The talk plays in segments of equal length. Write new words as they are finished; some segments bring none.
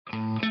Hi,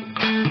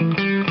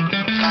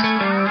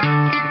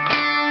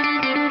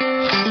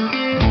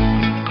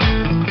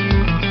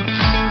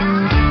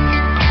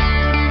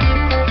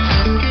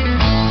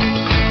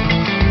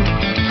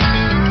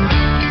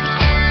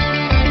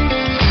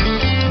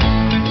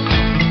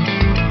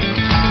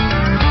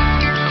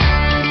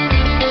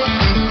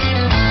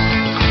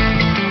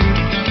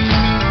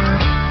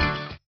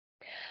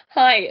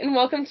 and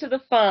welcome to The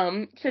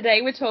Farm.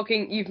 Today we're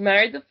talking You've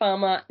Married the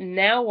Farmer,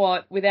 Now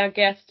What? With our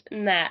guest,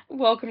 Nat.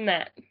 Welcome,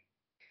 Nat.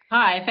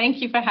 Hi,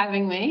 thank you for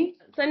having me.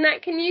 So,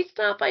 Nat, can you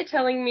start by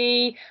telling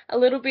me a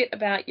little bit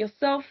about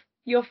yourself,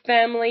 your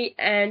family,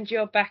 and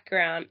your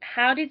background?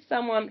 How did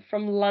someone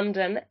from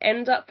London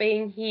end up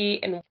being here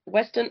in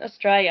Western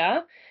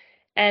Australia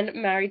and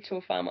married to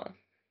a farmer?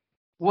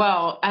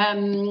 Well,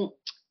 I'm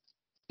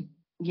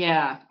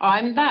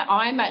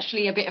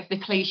actually a bit of the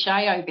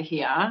cliche over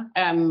here.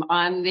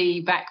 I'm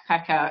the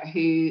backpacker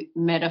who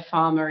met a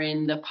farmer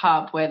in the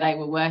pub where they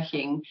were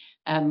working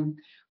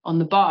on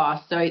the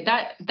bar. So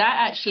that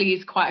actually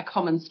is quite a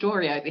common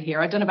story over here.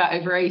 I don't know about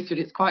over east, but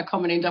it's quite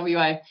common in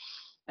WA.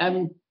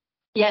 So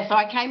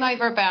I came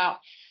over about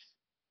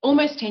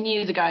almost 10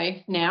 years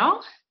ago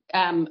now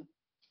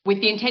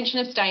with the intention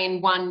of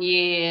staying 1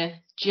 year,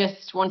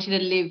 just wanted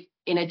to live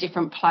in a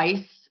different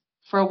place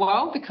for a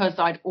while because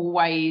I'd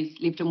always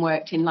lived and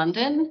worked in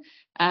London.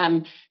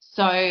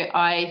 So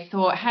I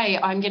thought, hey,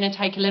 I'm going to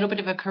take a little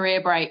bit of a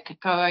career break,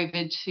 go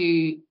over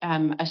to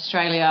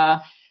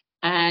Australia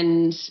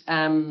and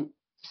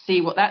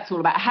see what that's all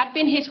about. I had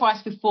been here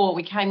twice before.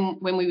 We came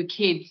when we were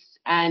kids,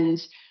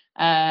 and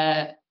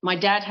my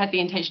dad had the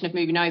intention of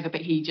moving over,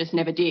 but he just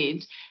never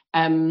did.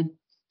 And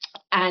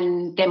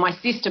then my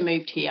sister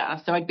moved here,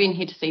 so I'd been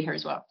here to see her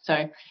as well.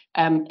 So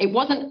it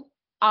wasn't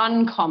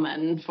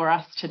uncommon for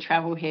us to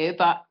travel here,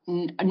 but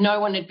no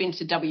one had been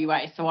to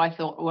WA, so I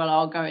thought, well,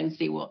 I'll go and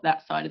see what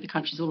that side of the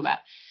country's all about.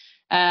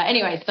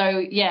 Anyway,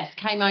 so yes,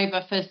 came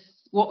over for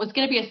what was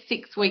going to be a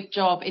 6-week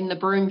job in the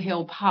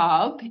Broomhill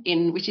pub,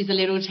 which is a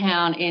little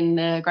town in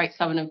the Great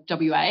Southern of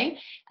WA,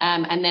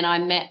 and then I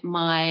met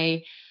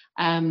my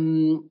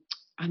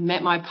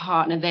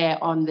partner there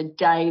on the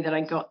day that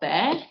I got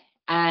there.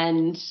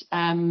 And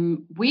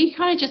we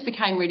kind of just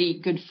became really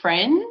good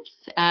friends.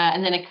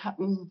 And then a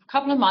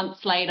couple of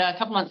months later, a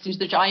couple of months into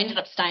the job, I ended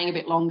up staying a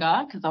bit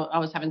longer because I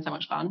was having so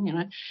much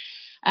fun,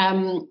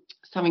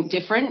 something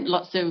different,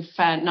 lots of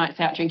nights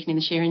out drinking in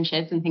the shearing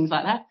sheds and things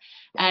like that.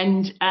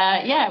 And,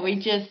 we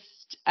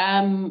just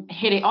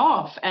hit it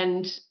off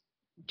and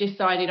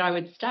decided I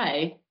would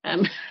stay.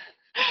 But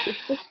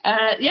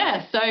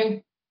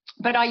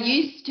I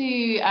used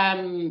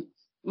to...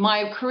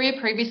 my career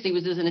previously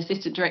was as an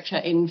assistant director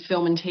in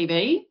film and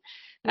TV.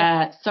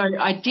 So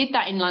I did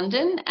that in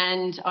London,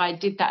 and I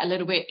did that a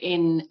little bit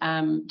in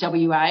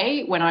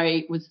WA. When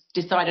I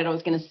decided I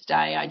was going to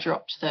stay, I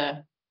dropped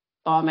the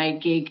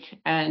barmaid gig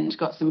and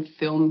got some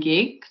film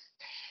gigs.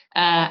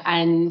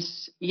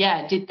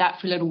 Did that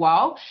for a little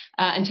while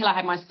until I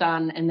had my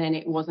son, and then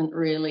it wasn't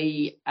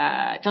really,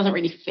 it doesn't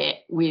really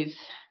fit with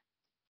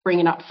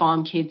bringing up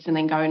farm kids and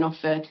then going off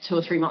for 2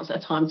 or 3 months at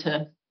a time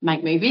to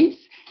make movies.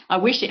 I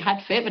wish it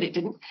had fit, but it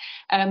didn't.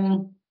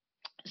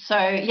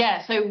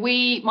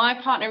 My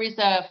partner is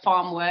a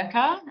farm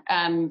worker.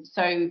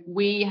 So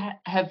we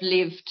have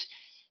lived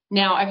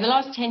now over the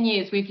last 10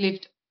 years, we've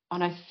lived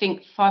on, I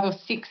think, 5 or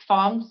 6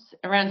 farms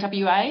around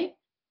WA.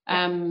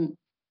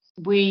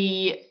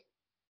 We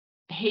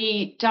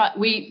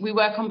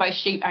work on both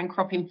sheep and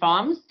cropping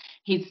farms.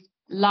 His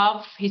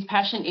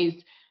passion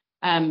is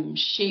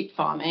sheep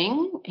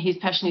farming. His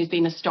passion is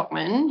being a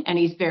stockman, and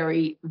he's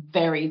very,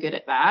 very good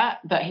at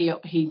that. But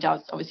he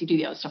does obviously do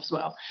the other stuff as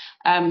well.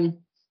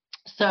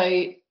 So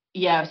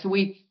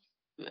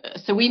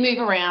we move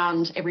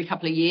around every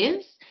couple of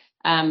years.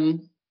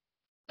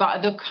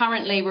 But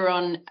currently we're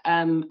on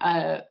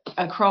a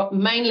crop,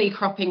 mainly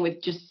cropping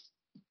with just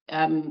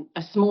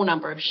a small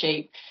number of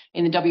sheep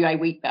in the WA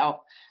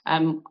wheatbelt.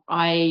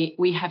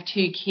 We have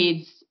 2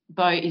 kids.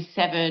 Bo is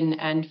 7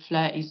 and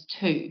Fleur is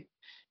 2.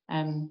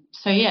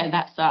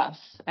 That's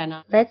us.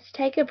 Let's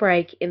take a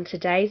break in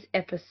today's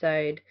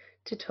episode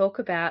to talk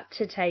about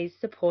today's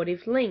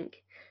supportive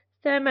link,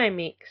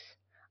 Thermomix.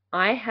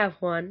 I have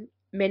one.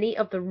 Many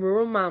of the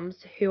rural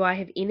mums who I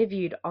have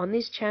interviewed on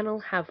this channel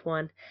have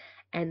one,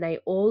 and they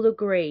all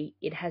agree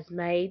it has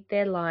made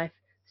their life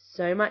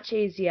so much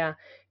easier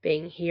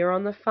being here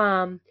on the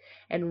farm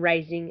and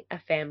raising a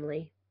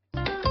family.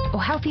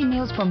 Or healthy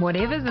meals from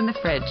whatever's in the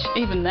fridge.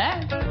 Even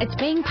that. It's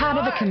being part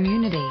of a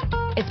community.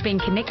 It's being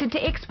connected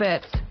to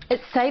experts.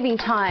 It's saving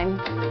time.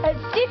 It's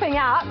stepping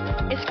up.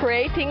 It's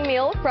creating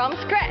meal from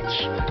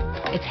scratch.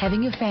 It's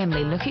having your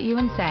family look at you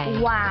and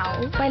say,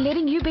 wow. By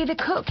letting you be the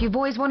cook you've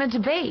always wanted to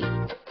be.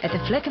 At the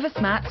flick of a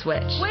smart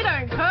switch. We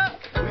don't cook.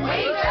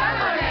 We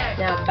Thermomix.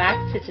 Now back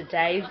to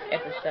today's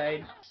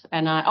episode.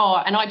 And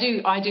I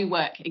do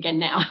work again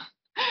now.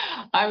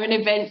 I'm an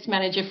events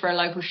manager for a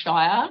local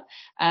shire.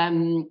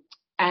 And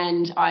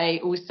I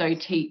also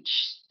teach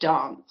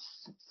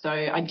dance. So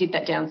I did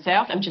that down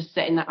south. I'm just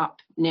setting that up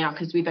now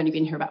because we've only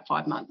been here about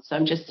 5 months. So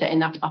I'm just setting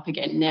that up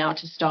again now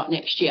to start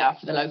next year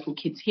for the local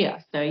kids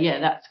here. So, yeah,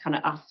 that's kind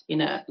of us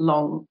in a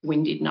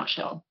long-winded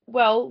nutshell.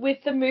 Well,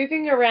 with the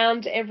moving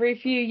around every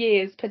few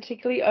years,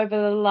 particularly over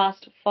the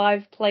last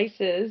 5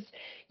 places,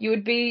 you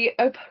would be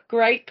a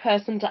great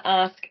person to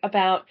ask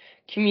about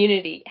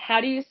community. How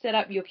do you set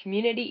up your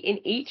community in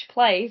each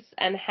place,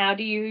 and how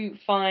do you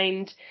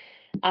find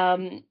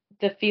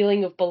the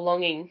feeling of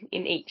belonging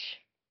in each?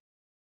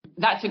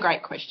 That's a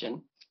great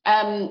question.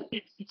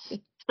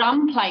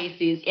 Some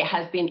places it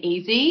has been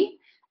easy,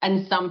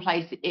 and some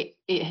places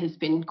it has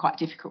been quite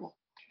difficult.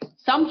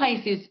 Some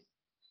places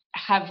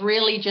have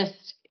really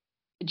just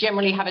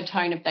generally have a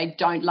tone of they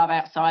don't love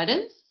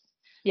outsiders.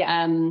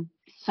 Yeah.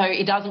 So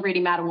it doesn't really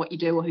matter what you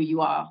do or who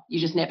you are.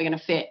 You're just never going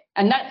to fit.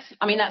 And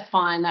that's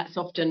fine. That's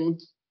often,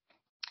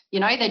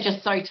 they're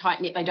just so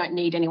tight-knit they don't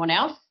need anyone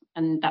else,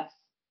 and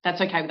that's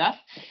okay with us.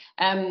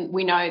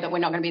 We know that we're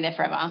not going to be there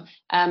forever.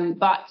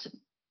 But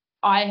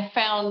I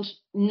found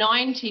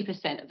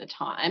 90% of the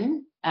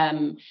time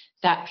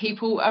that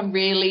people are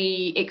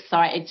really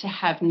excited to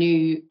have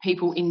new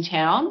people in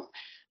town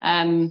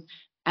and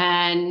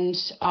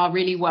are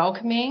really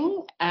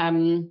welcoming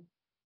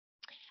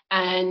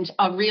and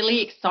are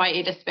really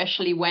excited,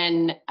 especially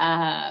when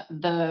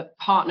the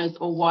partners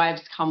or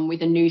wives come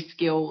with a new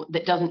skill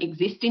that doesn't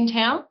exist in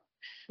town.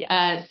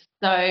 Yeah.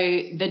 So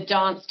the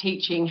dance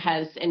teaching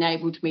has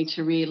enabled me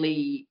to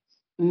really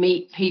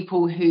meet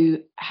people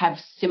who have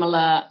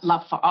similar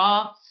love for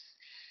arts,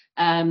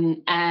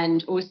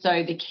 and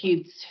also the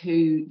kids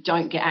who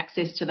don't get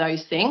access to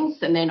those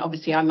things. And then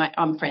obviously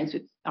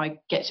I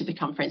get to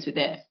become friends with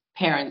their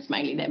parents,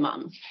 mainly their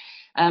mums.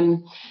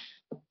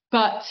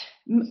 But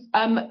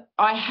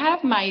I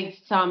have made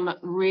some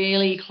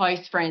really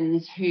close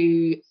friends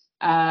who,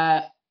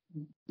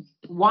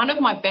 one of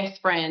my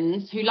best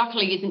friends, who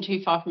luckily isn't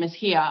too far from us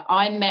here,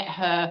 I met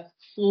her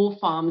 4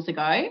 farms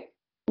ago.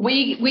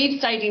 We've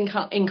stayed in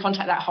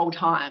contact that whole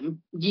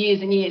time,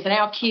 years and years, and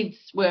our kids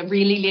were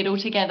really little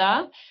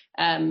together,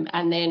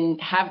 and then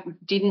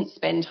didn't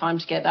spend time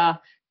together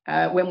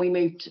when we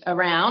moved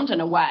around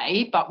and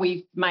away, but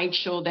we've made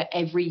sure that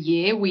every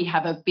year we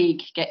have a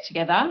big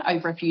get-together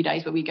over a few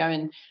days where we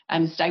go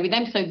and stay with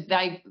them. So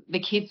the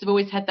kids have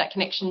always had that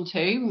connection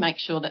too. Make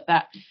sure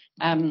that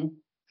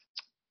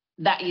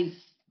is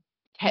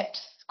kept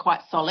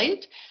quite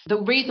solid.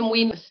 The reason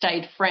we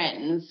stayed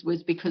friends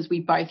was because we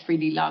both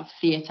really love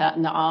theatre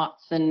and the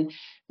arts, and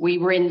we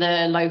were in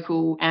the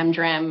local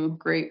Amdram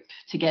group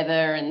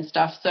together and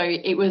stuff. So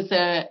it was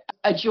a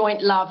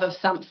joint love of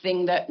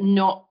something that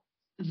not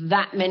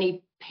that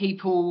many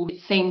people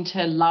seem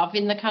to love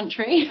in the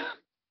country.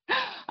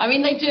 I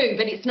mean, they do,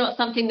 but it's not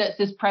something that's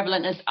as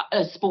prevalent as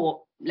a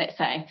sport, let's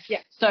say. Yeah.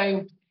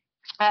 So,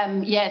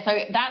 so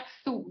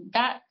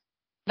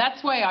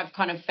that's where I've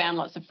kind of found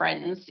lots of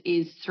friends,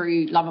 is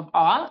through love of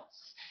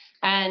arts.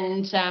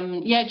 And,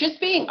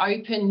 just being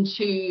open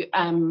to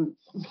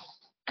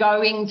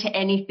going to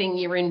anything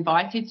you're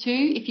invited to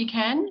if you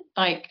can.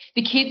 Like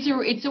the kids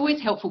it's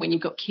always helpful when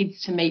you've got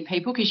kids to meet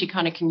people, because you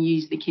kind of can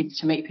use the kids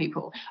to meet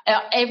people.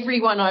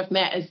 Everyone I've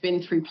met has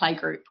been through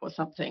playgroup or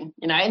something,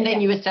 and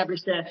then you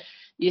establish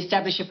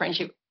a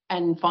friendship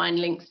and find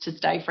links to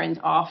stay friends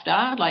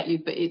after. But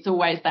it's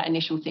always that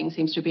initial thing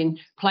seems to have been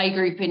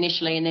playgroup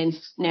initially, and then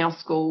now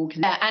school.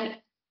 And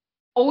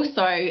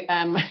also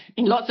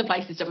in lots of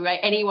places, WA,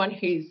 anyone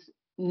who's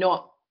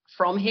not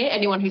from here,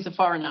 anyone who's a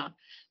foreigner.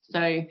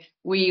 So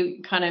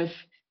we kind of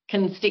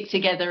can stick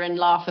together and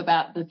laugh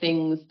about the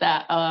things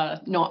that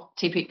are not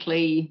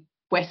typically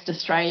West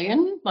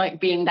Australian, like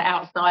being the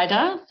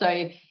outsider.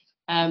 So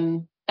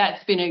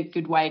that's been a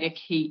good way to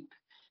keep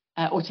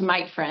or to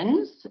make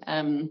friends.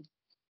 But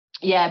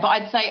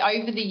I'd say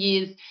over the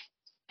years,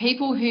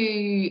 people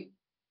who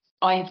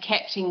I have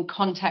kept in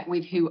contact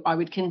with who I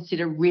would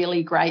consider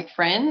really great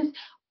friends,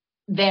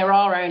 there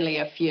are only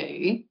a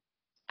few,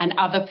 and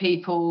other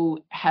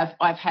people might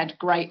have had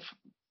great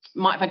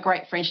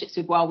friendships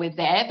with while we're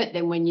there, but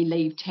then when you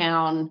leave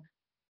town,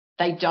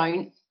 they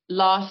don't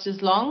last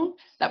as long.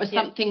 That was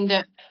something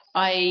that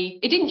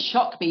it didn't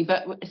shock me,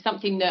 but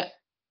something that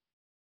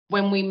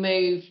when we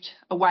moved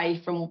away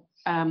from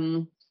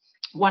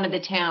one of the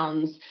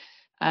towns,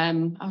 I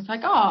was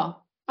like, I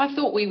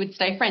thought we would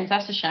stay friends.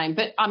 That's a shame.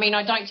 But I mean,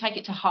 I don't take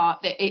it to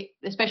heart that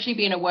especially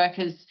being a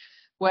worker's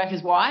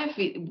wife,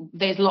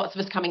 there's lots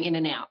of us coming in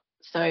and out.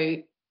 So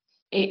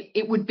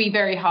it would be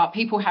very hard.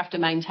 People have to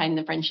maintain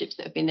the friendships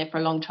that have been there for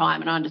a long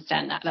time, and I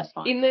understand that. That's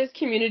fine. In those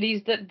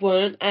communities that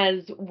weren't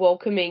as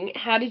welcoming,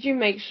 how did you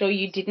make sure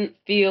you didn't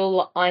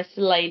feel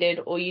isolated,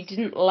 or you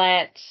didn't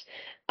let,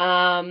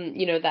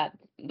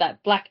 that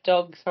black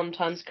dog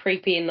sometimes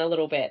creep in a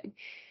little bit?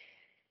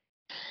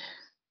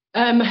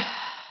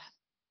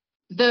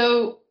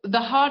 The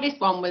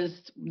hardest one was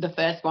the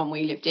first one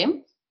we lived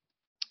in.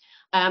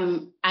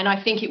 And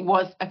I think it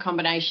was a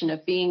combination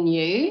of being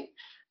new,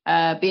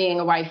 being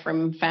away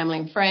from family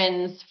and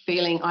friends,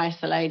 feeling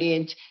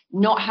isolated,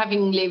 not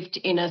having lived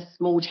in a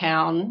small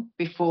town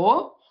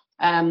before,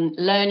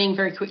 learning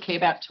very quickly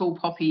about tall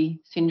poppy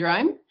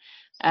syndrome,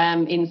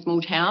 in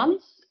small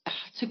towns.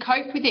 To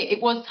cope with it,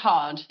 it was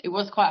hard. It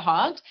was quite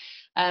hard.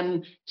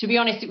 To be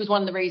honest, it was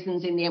one of the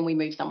reasons in the end we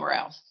moved somewhere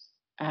else.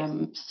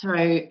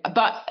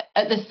 But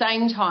at the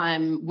same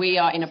time,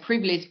 we're in a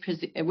privileged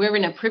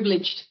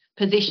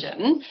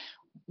position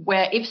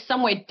where if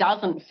somewhere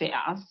doesn't fit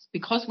us,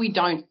 because we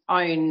don't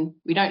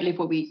live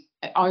where we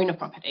own a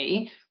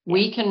property,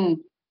 we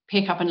can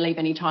pick up and leave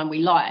any time we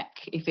like.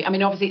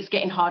 Obviously it's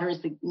getting harder as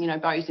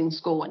Bo's in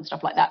school and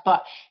stuff like that,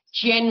 but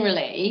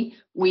generally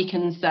we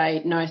can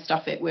say, no,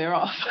 stuff it, we're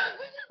off.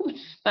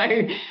 So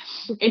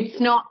it's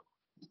not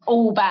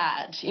all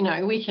bad,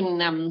 we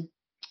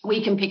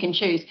can pick and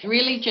choose.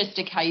 Really just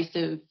a case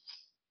of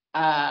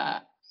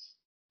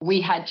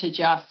we had to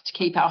just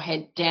keep our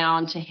head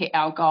down to hit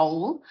our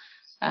goal,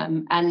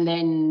 and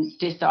then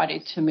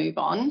decided to move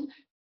on.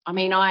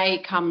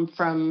 I come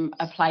from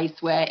a place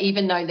where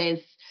even though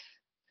there's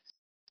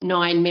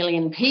 9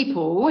 million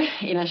people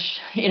in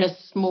a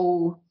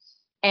small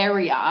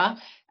area,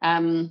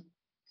 I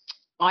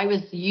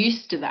was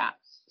used to that.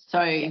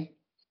 So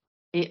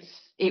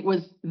it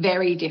was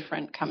very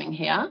different coming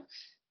here.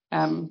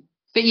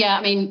 But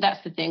yeah,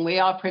 that's the thing. We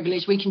are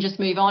privileged. We can just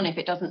move on if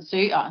it doesn't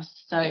suit us.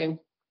 So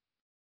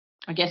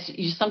I guess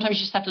sometimes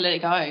you just have to let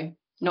it go.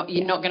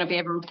 You're not going to be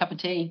everyone's cup of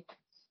tea.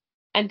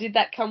 And did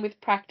that come with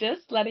practice,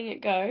 letting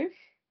it go?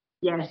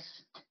 Yes.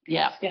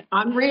 Yeah.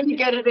 I'm really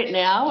good at it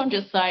now. I'm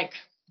just like,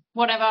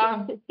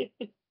 whatever.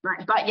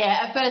 Right. But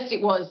yeah, at first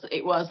it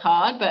was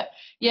hard. But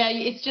yeah,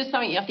 it's just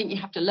something I think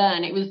you have to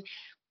learn.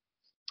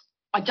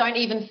 I don't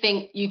even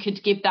think you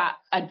could give that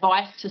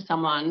advice to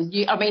someone.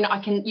 You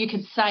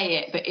could say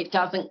it, but it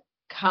doesn't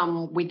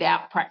come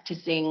without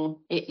practicing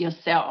it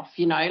yourself,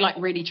 like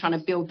really trying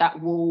to build that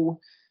wall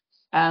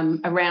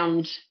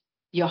around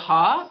your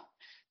heart,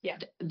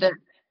 that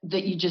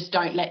you just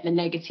don't let the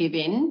negative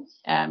in.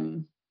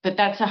 But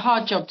that's a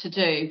hard job to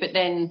do. But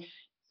then,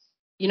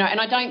 and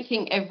I don't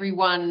think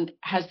everyone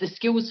has the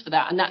skills for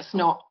that. And that's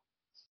not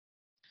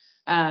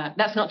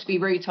to be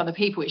rude to other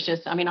people. It's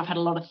just, I've had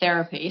a lot of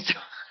therapy,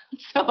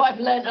 so I've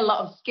learned a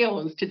lot of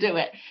skills to do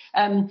it.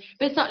 But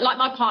it's not like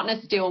my partner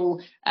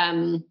still,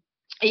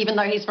 even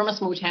though he's from a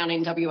small town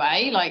in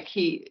WA, like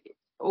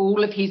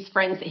all of his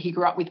friends that he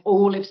grew up with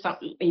all live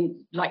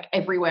in like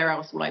everywhere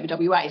else all over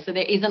WA. So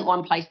there isn't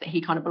one place that he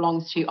kind of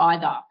belongs to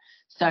either.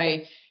 So,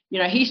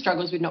 he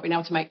struggles with not being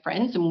able to make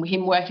friends, and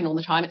him working all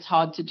the time, it's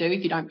hard to do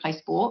if you don't play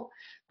sport.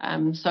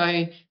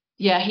 So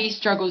yeah, he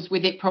struggles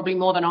with it probably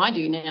more than I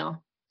do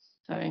now.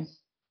 So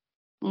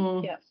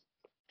yeah.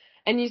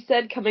 And you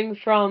said coming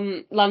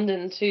from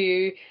London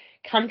to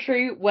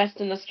country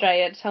Western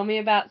Australia, tell me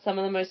about some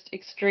of the most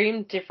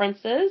extreme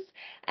differences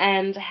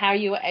and how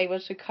you were able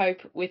to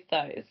cope with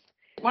those.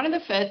 One of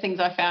the first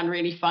things I found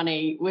really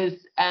funny was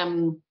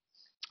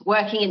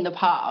working in the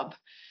pub,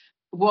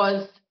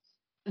 was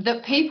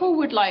that people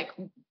would like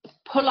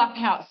pull up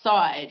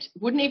outside,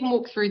 wouldn't even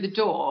walk through the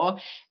door,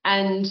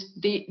 and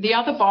the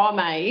other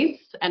barmaids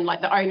and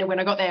like the owner, when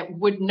I got there,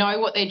 would know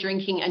what they're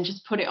drinking and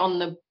just put it on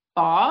the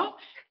bar.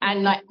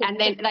 And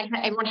then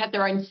everyone had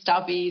their own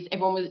stubbies.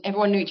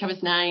 Everyone knew each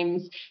other's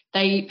names.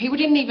 People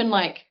didn't even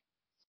like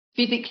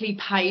physically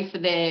pay for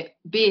their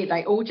beer.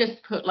 They all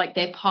just put like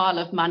their pile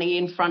of money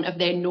in front of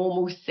their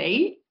normal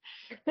seat,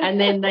 and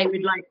then they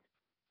would like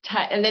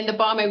and then the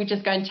barmaid would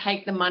just go and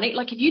take the money.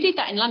 Like if you did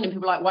that in London,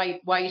 people were like,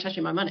 why are you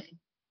touching my money?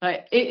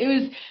 Like it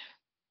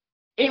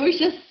was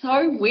just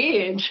so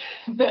weird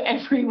that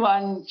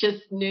everyone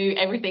just knew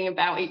everything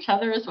about each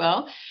other as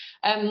well.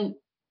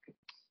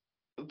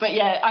 But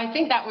yeah, I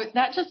think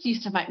that just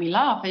used to make me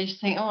laugh. I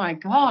just think, oh my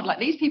God, like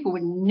these people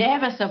would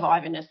never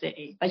survive in a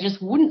city. They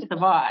just wouldn't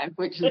survive,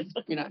 which is,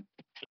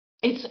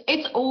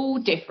 it's all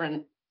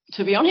different,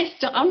 to be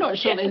honest. I'm not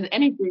sure there's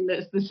anything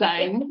that's the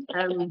same.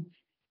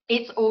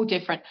 It's all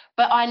different.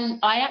 But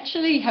I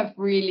actually have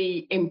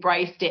really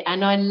embraced it,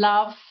 and I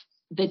love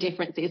the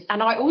differences.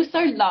 And I also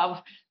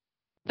love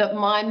that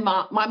my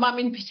mum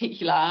in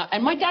particular,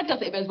 and my dad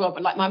does it as well,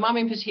 but like my mum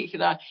in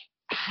particular,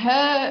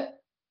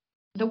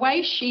 the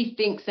way she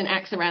thinks and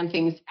acts around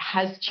things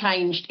has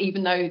changed,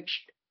 even though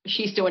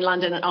she's still in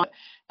London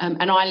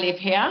and I live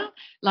here.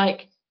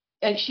 Like,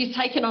 and she's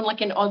taken on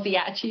like an Aussie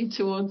attitude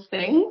towards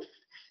things.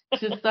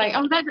 Just like,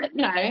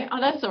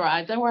 that's all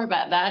right. Don't worry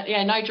about that.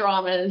 Yeah, no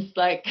dramas.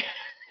 Like,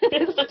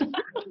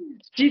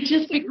 you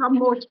just become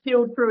more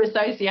chilled through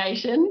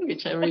association,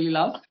 which I really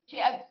love.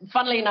 Yeah,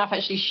 funnily enough,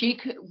 actually,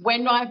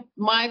 when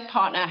my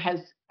partner has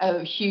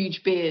a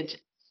huge beard,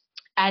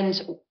 and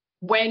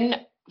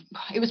when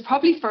it was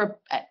probably for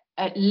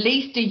at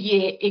least a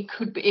year,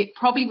 it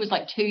probably was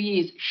like 2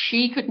 years,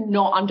 she could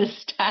not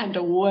understand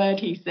a word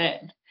he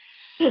said.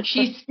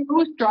 She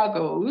still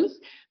struggles,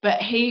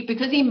 but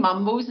because he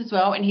mumbles as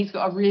well, and he's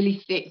got a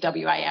really thick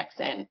WA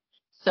accent.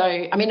 So,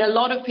 a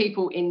lot of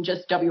people in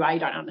just WA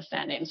don't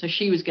understand him, so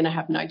she was going to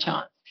have no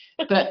chance.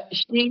 But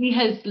she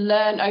has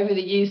learned over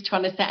the years to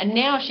understand, and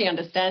now she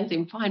understands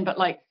him fine. But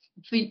like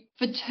for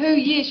 2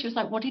 years, she was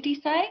like, what did he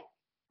say?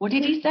 What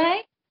did he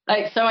say?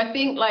 Like, so I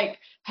think like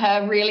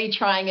her really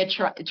trying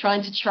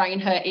to train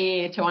her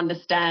ear to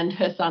understand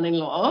her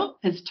son-in-law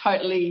has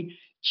totally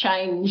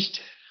changed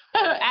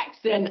her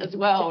accent as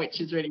well, which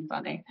is really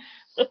funny.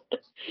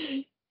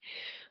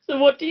 So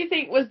what do you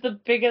think was the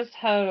biggest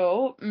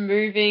hurdle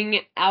moving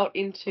out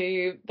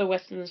into the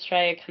Western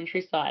Australia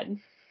countryside?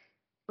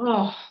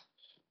 Oh,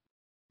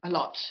 a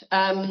lot.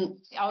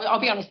 I'll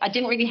be honest, I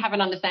didn't really have an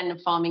understanding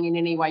of farming in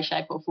any way,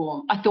 shape or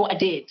form. I thought I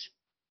did.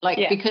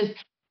 Because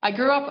I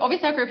grew up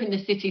in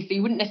the city, so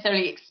you wouldn't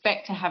necessarily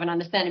expect to have an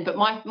understanding. But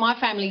my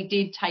family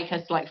did take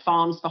us like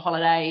farms for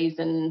holidays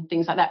and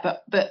things like that.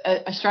 But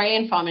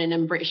Australian farming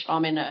and British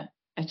farming are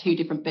two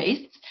different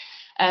beasts.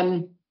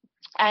 And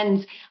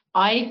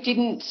I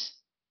didn't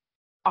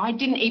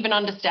even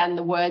understand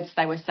the words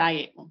they were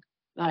saying.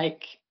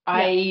 Like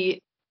I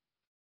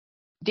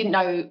didn't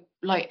know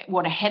like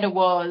what a header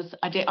was.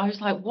 I was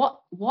like,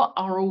 what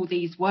are all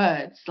these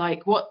words?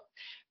 Like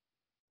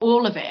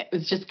all of it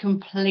was just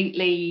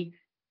completely,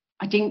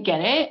 I didn't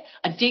get it.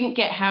 I didn't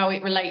get how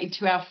it related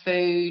to our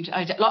food.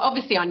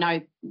 Obviously I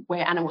know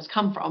where animals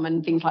come from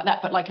and things like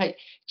that, but like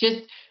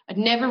I'd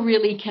never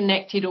really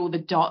connected all the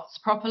dots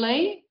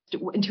properly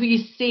until you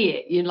see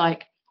it. You're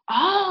like,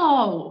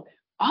 oh,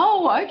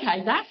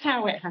 okay, that's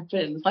how it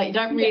happens. Like you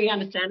don't really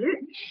understand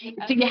it.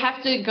 So you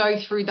have to go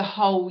through the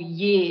whole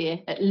year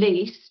at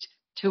least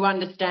to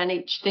understand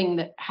each thing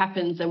that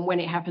happens and when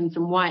it happens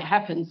and why it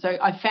happens. So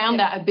I found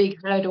that a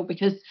big hurdle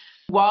because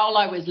while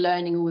I was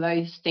learning all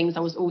those things,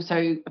 I was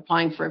also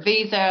applying for a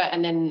visa,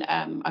 and then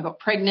I got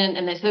pregnant,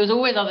 and there was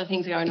always other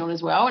things going on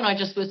as well. And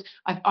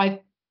I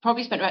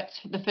probably spent about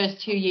the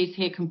first 2 years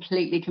here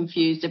completely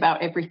confused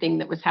about everything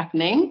that was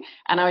happening.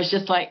 And I was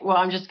just like, well,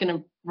 I'm just going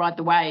to ride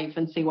the wave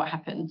and see what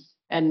happens.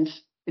 And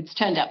it's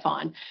turned out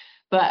fine.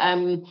 But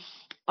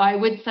I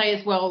would say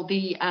as well,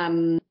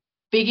 the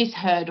biggest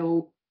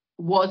hurdle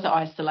was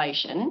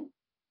isolation.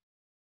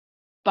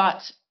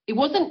 But it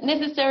wasn't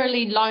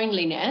necessarily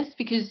loneliness,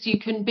 because you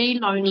can be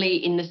lonely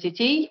in the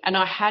city, and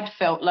I had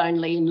felt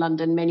lonely in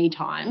London many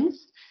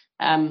times.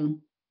 I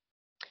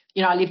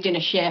lived in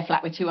a share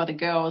flat with two other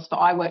girls, but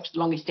I worked the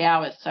longest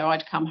hours, so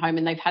I'd come home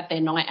and they've had their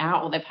night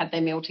out or they've had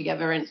their meal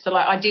together, and so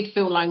like I did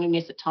feel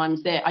loneliness at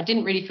times there. I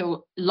didn't really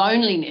feel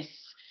loneliness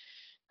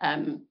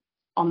on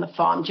the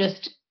farm.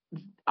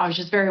 I was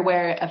just very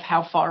aware of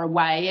how far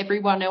away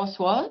everyone else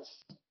was.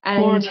 And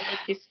more in a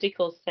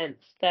logistical sense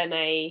than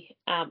a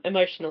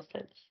emotional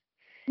sense.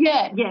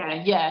 Yeah,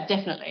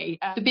 definitely.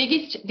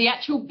 The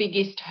actual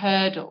biggest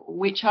hurdle,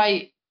 which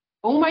I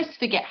almost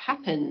forget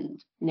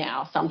happened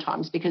now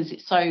sometimes because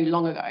it's so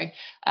long ago,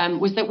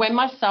 was that when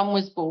my son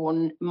was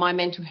born, my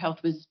mental health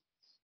was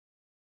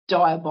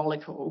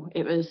diabolical.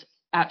 It was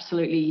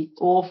absolutely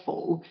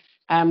awful.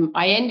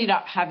 I ended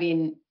up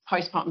having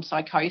postpartum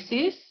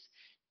psychosis,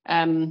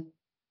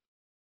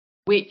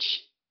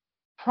 which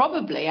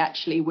probably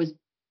actually was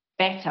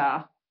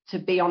better to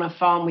be on a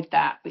farm with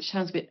that, which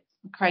sounds a bit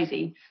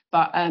crazy,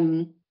 but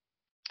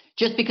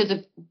just because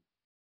of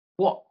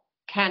what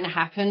can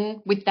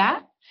happen with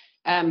that.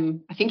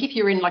 I think if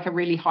you're in like a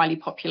really highly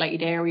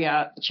populated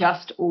area,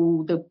 just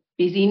all the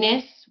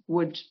busyness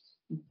would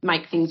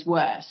make things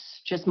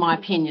worse. Just my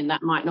opinion,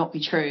 that might not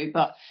be true,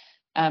 but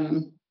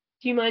do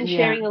you mind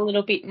sharing a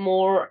little bit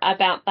more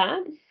about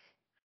that?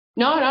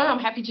 No, I'm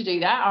happy to do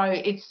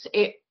that.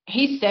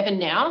 He's 7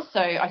 now, so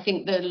I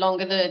think the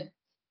longer the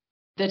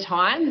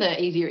time,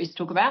 the easier it is to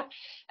talk about.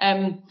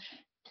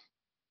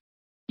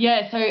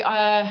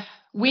 So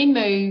we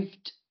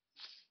moved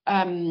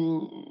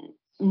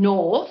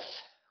north.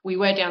 We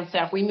were down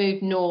south. We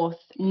moved north,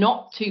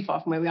 not too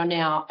far from where we are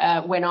now,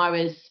 when I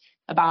was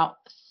about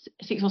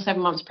 6 or 7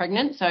 months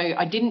pregnant. So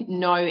I didn't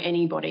know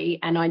anybody,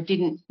 and I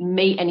didn't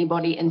meet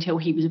anybody until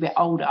he was a bit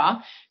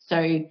older. So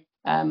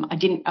I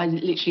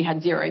literally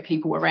had 0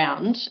 people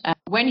around.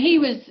 When he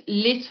was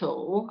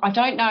little, I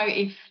don't know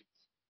if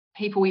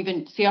people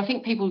I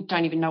think people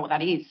don't even know what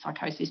that is,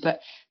 psychosis,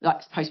 but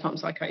like postpartum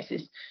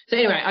psychosis. So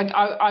anyway,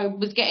 I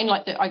was getting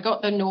I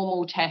got the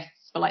normal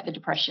tests for like the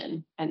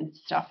depression and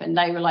stuff, and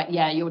they were like,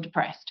 yeah, you're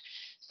depressed.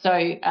 So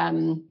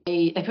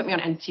they put me on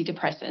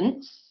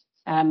antidepressants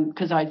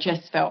because I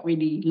just felt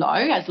really low,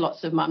 as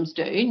lots of mums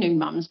do, new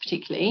mums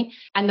particularly.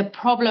 And the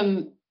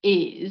problem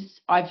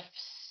is I've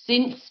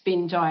since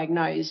been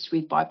diagnosed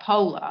with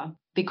bipolar.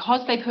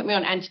 Because they put me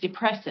on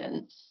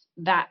antidepressants,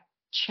 that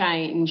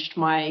changed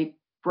my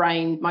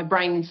brain. My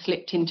brain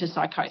slipped into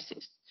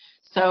psychosis.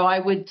 So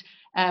I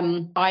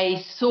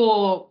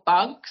saw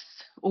bugs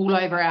all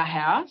over our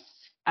house,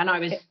 and I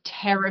was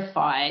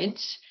terrified.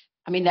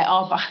 I mean, there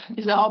are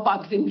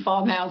bugs in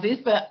farmhouses,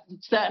 but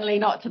certainly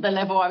not to the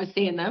level I was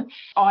seeing them.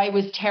 I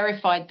was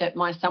terrified that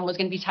my son was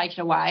going to be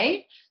taken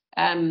away,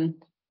 and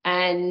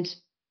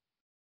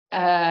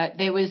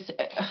there was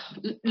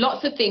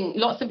lots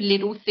of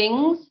little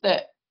things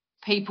that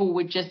people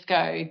would just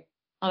go,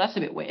 oh, that's a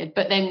bit weird.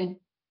 But then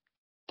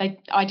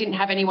I didn't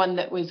have anyone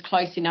that was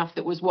close enough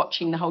that was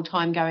watching the whole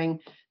time going,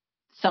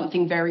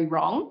 something very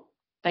wrong.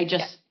 They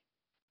just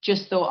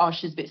thought, oh,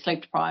 she's a bit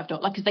sleep deprived, or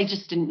like, because they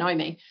just didn't know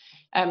me.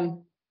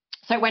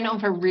 So it went on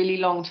for a really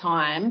long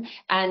time,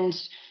 and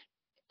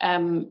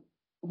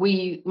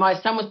my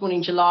son was born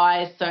in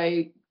July,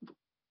 so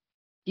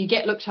you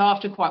get looked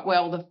after quite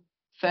well the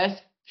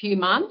first few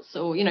months,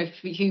 or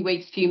few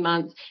weeks, few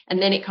months,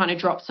 and then it kind of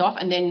drops off.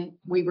 And then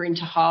we were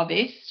into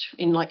harvest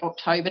in like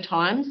October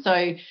time,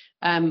 so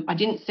I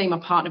didn't see my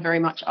partner very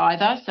much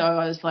either. So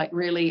I was like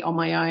really on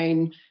my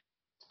own,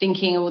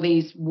 thinking all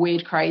these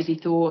weird, crazy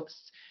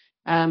thoughts.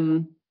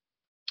 I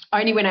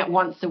only went out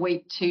once a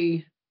week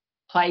to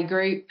play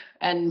group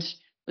and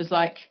was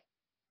like,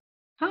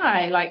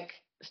 hi, like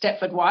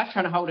Stepford wife,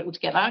 trying to hold it all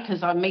together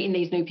because I'm meeting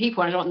these new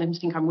people and I don't want them to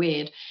think I'm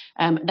weird.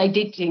 They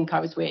did think I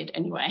was weird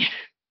anyway.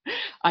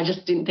 I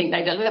just didn't think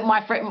they did.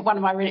 My friend, one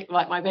of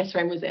my best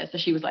friend was there, so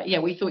she was like, yeah,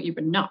 we thought you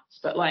were nuts,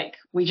 but like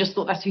we just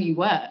thought that's who you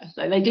were.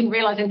 So they didn't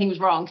realise anything was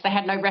wrong because they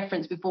had no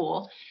reference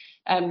before.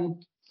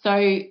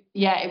 So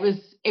yeah, it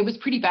was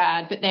pretty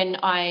bad. But then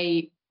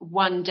I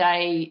one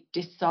day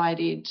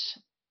decided,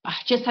 I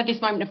just had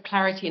this moment of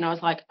clarity, and I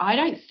was like, I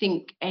don't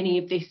think any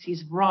of this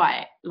is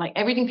right. Like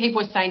everything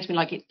people were saying to me,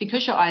 like it's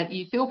because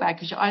you feel bad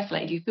because you're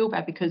isolated, you feel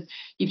bad because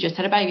you've just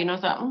had a baby. And I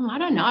was like, I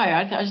don't know.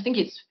 I just think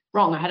it's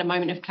wrong. I had a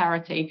moment of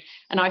clarity,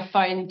 and I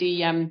phoned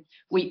the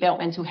wheatbelt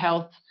mental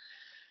health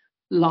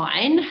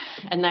line,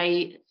 and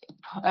they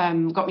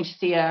got me to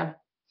see a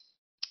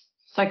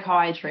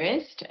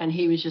psychiatrist, and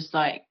he was just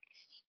like,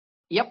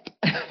 yep,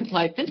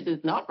 like this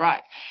is not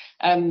right.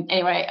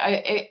 Anyway,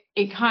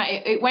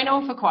 it went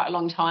on for quite a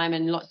long time,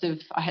 and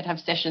I had to have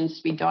sessions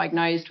to be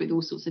diagnosed with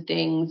all sorts of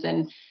things,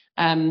 and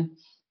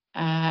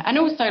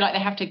also like they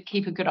have to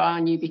keep a good eye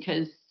on you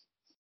because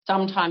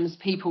sometimes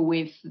people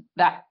with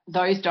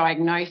those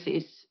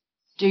diagnoses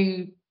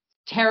do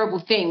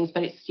terrible things,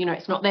 but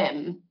it's not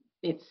them,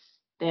 it's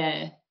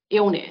their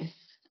illness.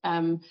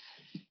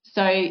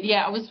 So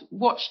yeah, I was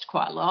watched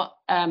quite a lot.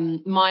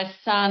 My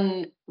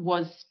son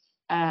was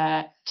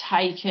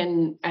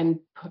taken and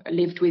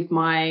lived with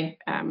my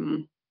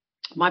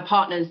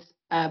partner's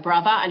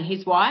brother and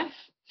his wife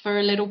for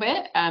a little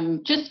bit,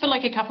 just for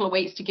like a couple of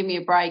weeks to give me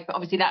a break. But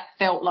obviously that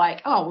felt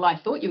like, oh, well, I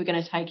thought you were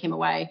going to take him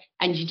away,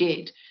 and you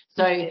did.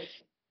 So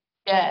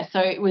yeah, so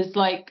it was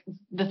like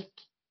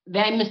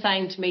them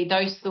saying to me,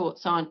 those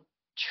thoughts aren't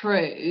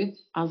true.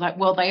 I was like,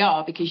 well, they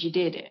are because you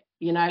did it,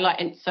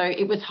 and so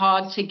it was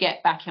hard to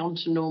get back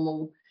onto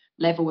normal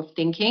level of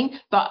thinking.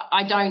 But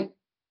I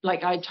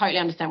totally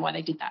understand why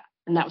they did that,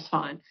 and that was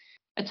fine.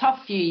 A tough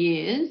few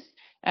years.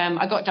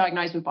 I got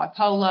diagnosed with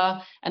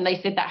bipolar, and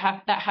they said that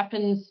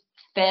happens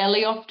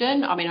fairly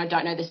often. I mean, I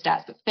don't know the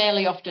stats, but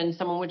fairly often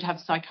someone would have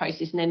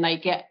psychosis and then they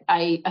get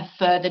a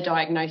further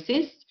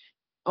diagnosis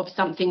of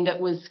something that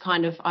was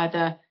kind of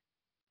either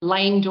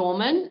laying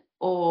dormant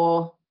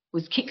or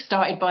was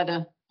kick-started by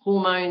the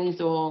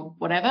hormones or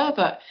whatever.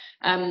 But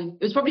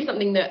it was probably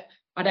something that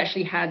I'd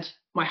actually had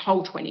my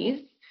whole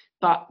 20s.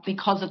 But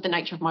because of the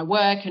nature of my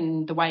work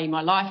and the way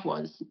my life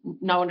was,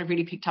 no one had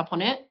really picked up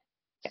on it.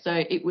 So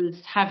it was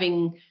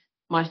having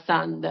my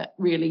son that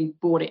really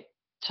brought it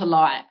to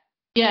light.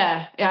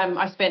 Yeah,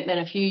 I spent then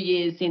a few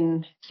years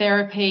in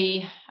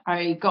therapy.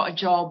 I got a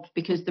job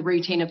because the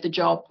routine of the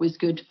job was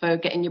good for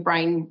getting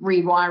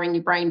rewiring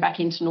your brain back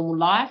into normal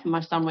life. And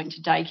my son went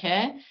to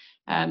daycare.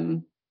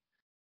 And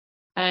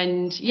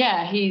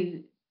yeah,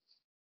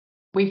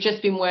 we've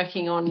just been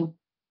working on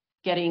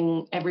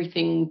getting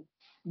everything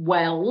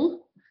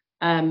well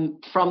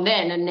from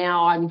then, and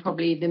now I'm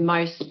probably the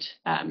most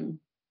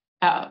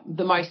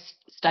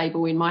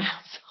stable in my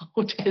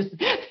household because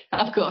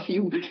I've got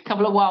a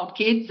couple of wild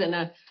kids and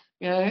a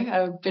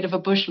bit of a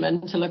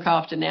bushman to look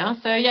after now.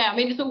 So yeah, I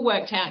mean it's all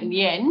worked out in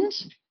the end,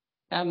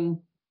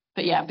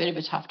 but yeah, a bit of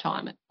a tough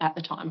time at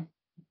the time.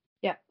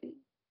 Yeah.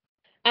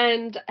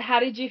 And how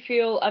did you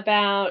feel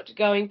about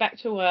going back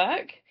to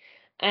work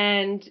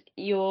and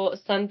your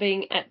son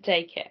being at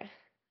daycare?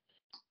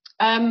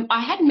 I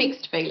had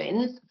mixed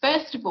feelings.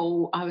 First of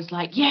all, I was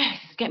like, yes,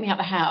 get me out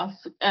the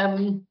house.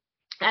 And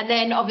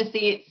then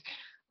obviously it's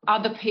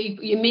other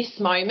people, you miss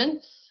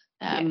moments.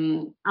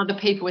 Other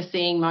people are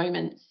seeing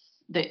moments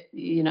that,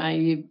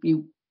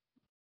 you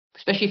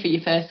especially for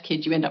your first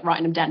kid, you end up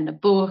writing them down in a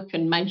book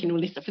and making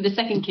all this stuff. For the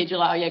second kid, you're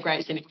like, oh yeah, great,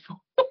 I've seen it before.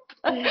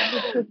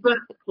 But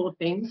poor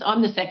things.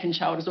 I'm the second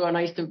child as well, and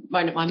I used to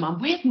moan at my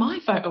mum, where's my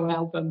photo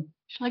album?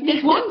 She's like,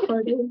 there's one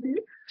photo of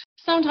you.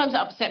 Sometimes it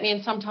upset me,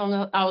 and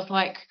sometimes I was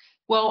like,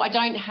 well, I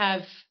don't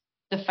have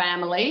the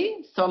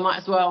family, so I might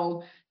as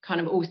well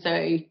kind of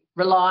also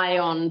rely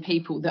on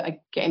people that are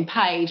getting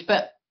paid.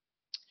 But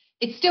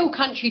it's still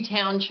country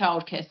town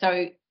childcare.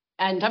 So,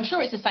 and I'm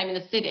sure it's the same in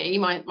the city.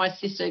 My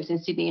sister lives in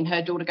Sydney and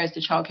her daughter goes to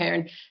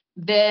childcare,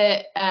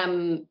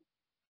 and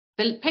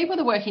the people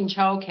that work in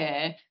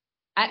childcare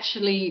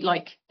actually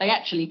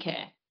they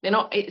care.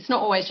 It's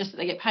not always just that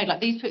they get paid.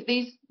 Like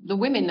the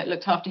women that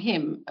looked after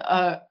him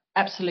are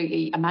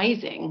absolutely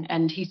amazing,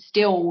 and he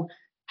still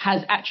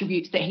has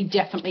attributes that he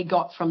definitely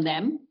got from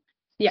them.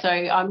 Yeah. So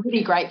I'm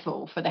really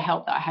grateful for the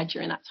help that I had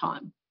during that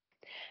time.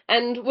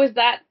 And was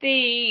that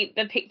the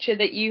picture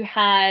that you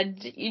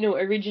had,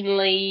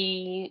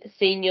 originally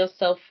seen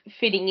yourself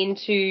fitting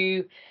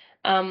into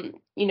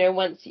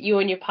once you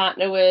and your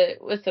partner were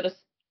sort of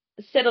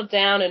settled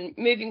down and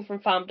moving from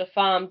farm to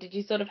farm, did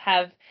you sort of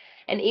have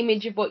an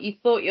image of what you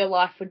thought your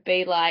life would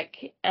be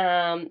like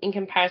in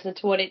comparison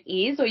to what it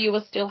is, or you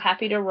were still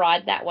happy to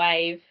ride that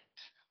wave?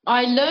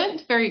 I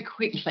learned very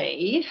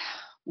quickly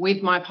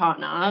with my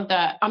partner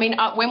that, I mean,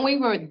 when we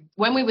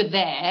were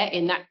there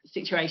in that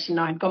situation,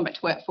 I had gone back to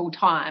work full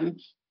time.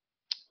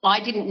 I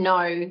didn't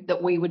know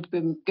that we were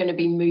going to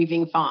be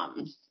moving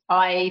farms.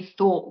 I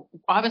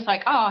was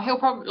like, oh, he'll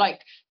probably,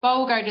 like, Bo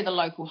will go to the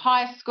local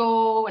high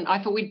school, and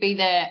I thought we'd be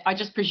there. I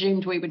just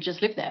presumed we would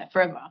just live there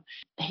forever.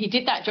 He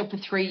did that job for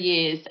 3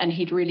 years, and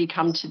he'd really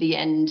come to the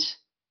end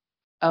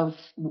of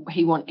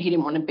he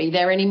didn't want to be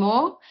there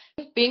anymore.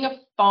 Being a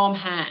farm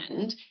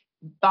hand,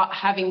 but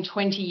having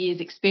 20 years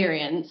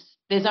experience,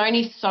 there's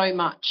only so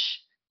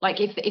much. Like,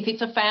 if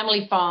it's a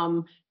family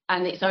farm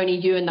and it's only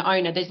you and the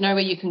owner, there's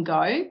nowhere you can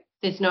go.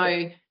 There's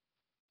no,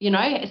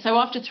 so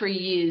after 3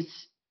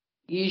 years,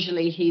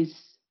 usually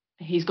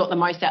he's got the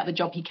most out of the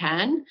job he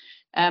can.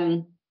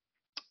 And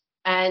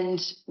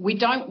we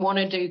don't want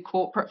to do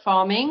corporate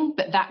farming,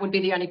 but that would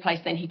be the only place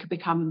then he could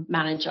become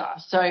manager.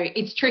 So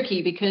it's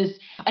tricky because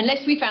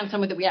unless we found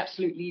somewhere that we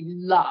absolutely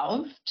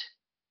loved,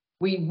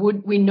 we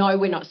know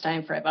we're not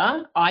staying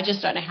forever. I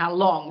just don't know how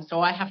long. So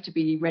I have to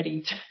be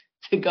ready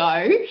to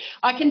go.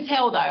 I can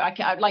tell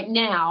though, like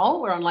now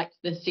we're on like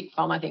the 6th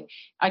farm, I think.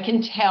 I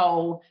can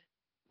tell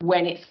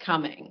when it's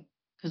coming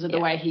because of the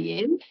way he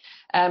is.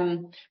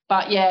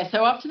 But yeah,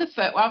 so after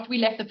we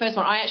left the first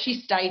one, I actually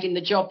stayed in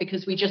the job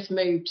because we just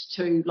moved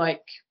to,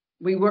 like,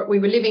 we were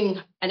living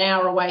an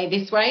hour away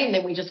this way, and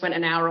then we just went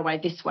an hour away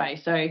this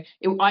way. So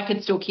I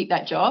could still keep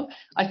that job.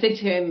 I said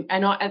to him,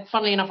 and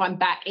funnily enough, I'm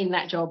back in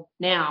that job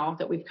now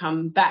that we've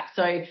come back.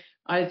 So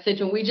I said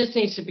to him, we just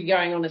need to be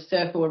going on a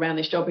circle around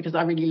this job because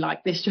I really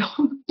like this job.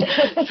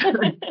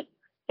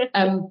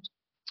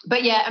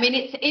 But yeah, I mean,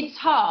 it's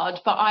hard,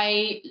 but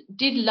I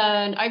did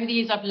learn over the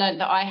years. I've learned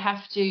that I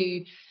have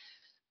to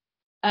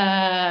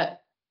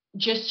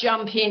just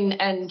jump in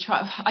and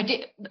try.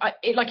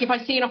 Like if I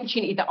see an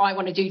opportunity that I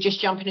want to do, just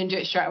jump in and do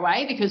it straight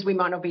away because we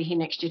might not be here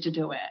next year to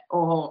do it.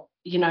 Or,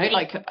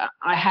 like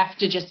I have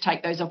to just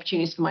take those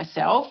opportunities for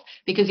myself,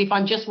 because if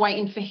I'm just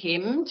waiting for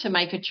him to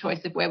make a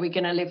choice of where we're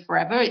going to live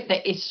forever,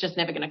 it's just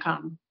never going to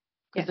come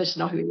because that's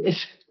not who he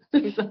is.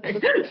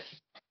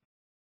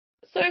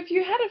 So if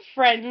you had a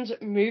friend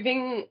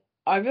moving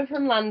over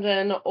from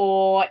London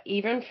or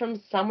even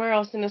from somewhere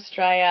else in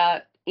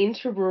Australia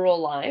into rural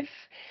life,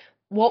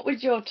 what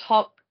would your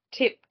top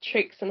tip,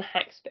 tricks and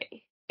hacks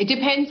be? It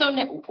depends on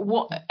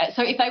what.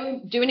 So if they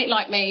were doing it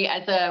like me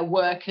as a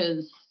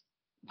worker's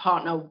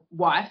partner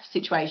wife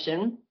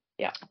situation,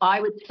 I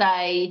would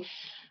say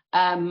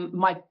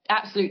my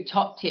absolute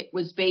top tip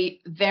was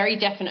be very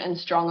definite and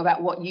strong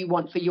about what you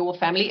want for your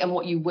family and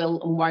what you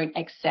will and won't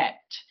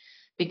accept.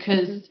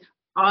 Because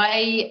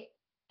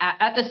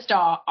at the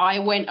start, I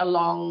went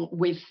along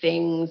with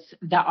things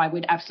that I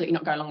would absolutely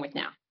not go along with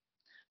now.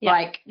 Yeah.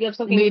 Like, you're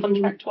talking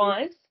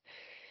contract-wise?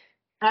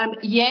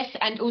 Yes,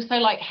 and also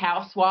like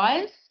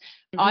house-wise.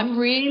 I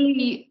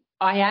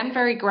am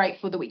very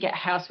grateful that we get a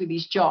house with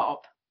his job,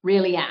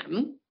 really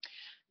am.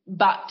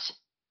 But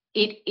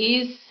it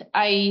is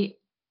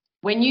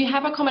when you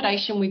have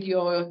accommodation with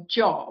your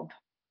job,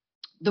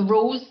 the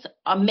rules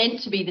are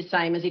meant to be the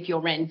same as if you're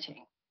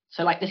renting.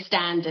 So like the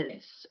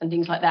standards and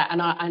things like that.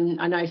 And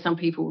I know some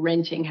people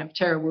renting have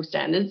terrible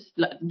standards.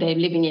 They're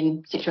living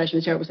in situations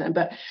with terrible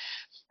standards. But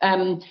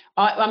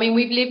I mean,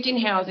 we've lived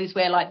in houses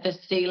where like the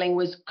ceiling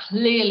was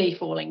clearly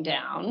falling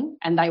down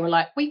and they were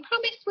like, we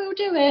promise we'll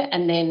do it.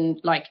 And then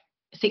like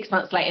 6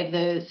 months later,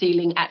 the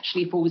ceiling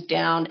actually falls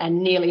down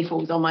and nearly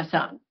falls on my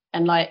son.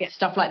 And like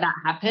stuff like that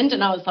happened.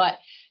 And I was like,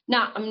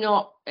 no, I'm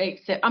not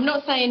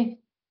saying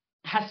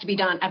it has to be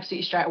done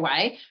absolutely straight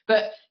away.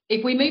 But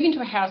if we move into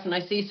a house and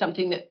I see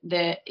something that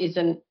there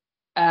isn't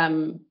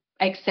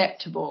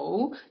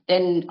acceptable,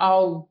 then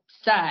I'll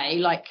say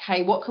like,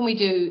 hey, what can we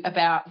do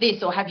about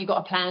this? Or have you got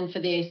a plan for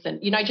this? And,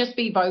 just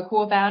be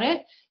vocal about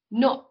it.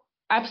 Not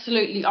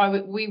absolutely.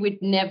 We would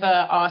never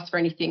ask for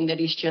anything that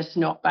is just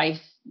not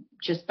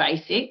just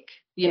basic,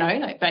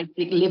 like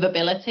basic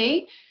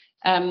livability.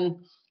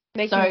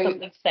 Making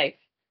something safe.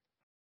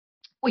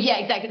 Well, yeah,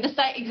 exactly.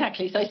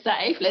 Exactly. So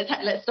safe.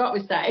 Let's start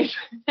with safe.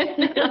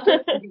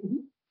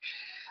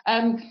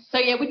 So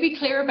yeah, would be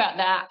clear about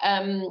that.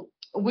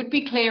 Would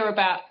be clear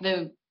about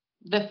the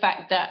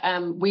fact that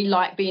we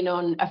like being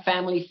on a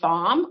family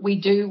farm. We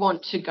do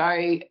want to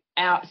go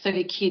out so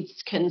the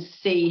kids can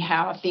see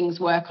how things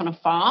work on a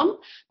farm.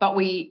 But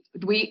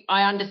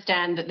I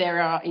understand that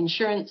there are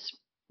insurance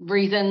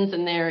reasons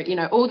and there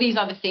are, all these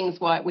other things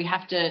why we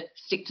have to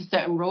stick to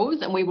certain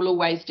rules, and we will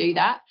always do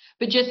that.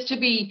 But just to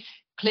be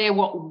clear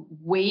what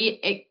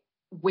we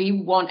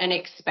want and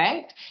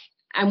expect.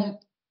 And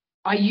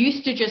I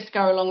used to just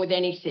go along with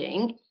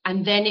anything,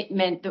 and then it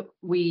meant that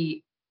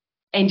we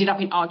ended up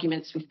in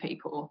arguments with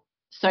people.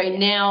 So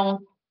now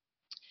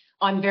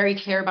I'm very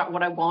clear about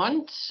what I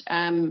want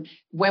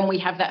when we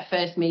have that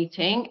first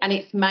meeting, and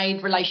it's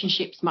made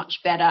relationships much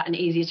better and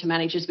easier to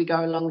manage as we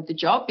go along with the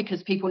job,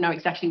 because people know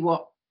exactly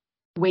what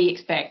we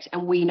expect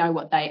and we know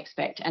what they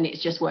expect, and it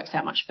just works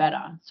out much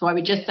better. So I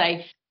would just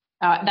say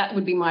that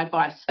would be my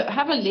advice.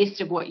 Have a list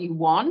of what you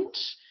want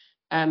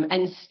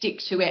and stick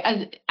to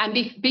it, and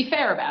be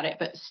fair about it,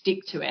 but stick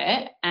to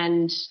it.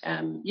 And,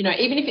 you know,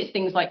 even if it's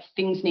things like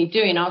things need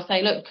doing, I'll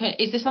say, look,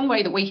 is there some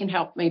way that we can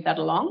help move that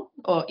along?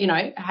 Or, you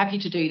know, happy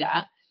to do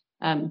that.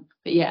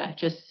 But yeah,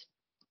 just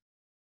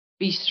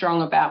be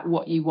strong about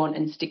what you want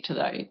and stick to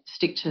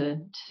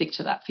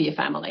that for your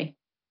family.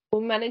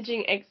 Well,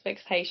 managing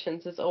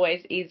expectations is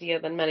always easier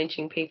than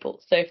managing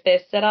people. So if they're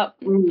set up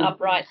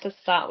upright to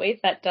start with,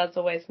 that does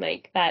always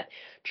make that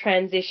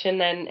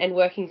transition and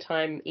working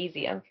time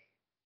easier.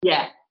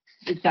 Yeah,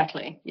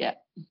 exactly. Yeah.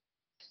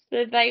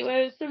 So they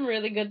were some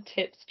really good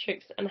tips,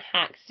 tricks, and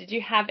hacks. Did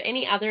you have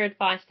any other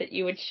advice that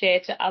you would share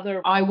to other?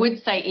 I would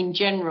say in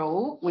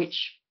general,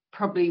 which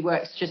probably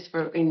works just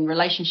for in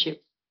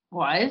relationship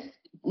wise,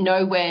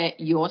 know where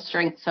your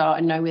strengths are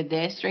and know where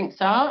their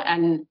strengths are,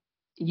 and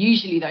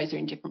usually those are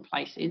in different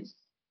places.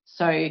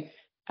 So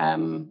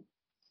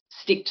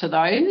stick to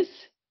those.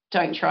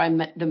 Don't try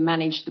and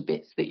manage the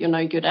bits that you're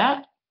no good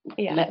at.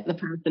 Yeah. Let the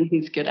person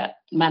who's good at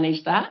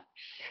manage that.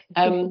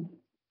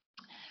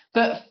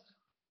 But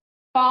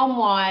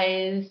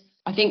farm-wise,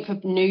 I think for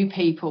new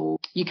people,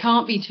 you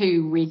can't be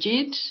too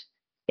rigid.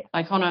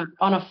 Like on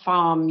a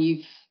farm,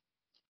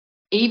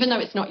 even though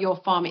it's not your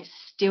farm, it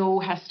still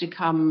has to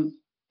come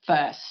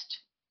first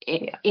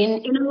in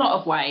a lot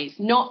of ways.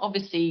 Not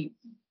obviously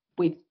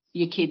with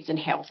your kids and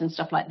health and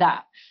stuff like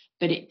that,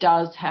 but it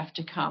does have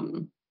to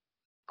come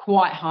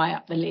quite high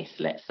up the list,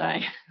 let's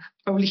say.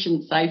 Probably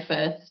shouldn't say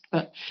first,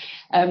 but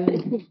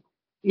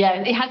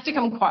yeah, it has to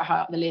come quite high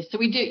up the list. So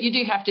you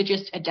do have to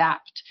just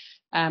adapt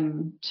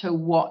to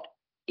what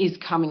is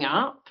coming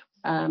up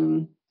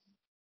and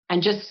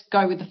just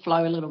go with the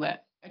flow a little bit.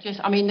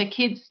 The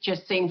kids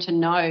just seem to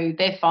know,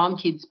 they're farm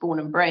kids born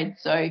and bred,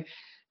 so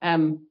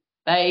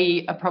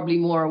they are probably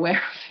more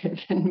aware of it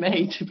than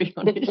me, to be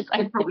honest.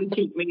 They probably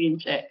keep me in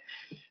check.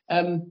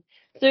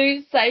 So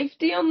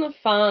safety on the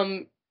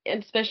farm,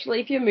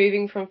 especially if you're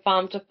moving from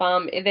farm to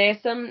farm, are there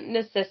some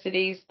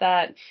necessities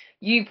that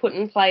you put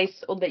in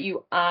place or that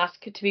you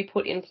ask to be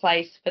put in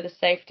place for the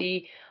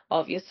safety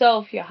of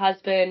yourself, your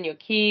husband, your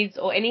kids,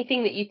 or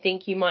anything that you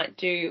think you might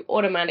do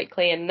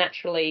automatically and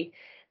naturally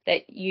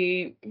that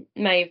you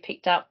may have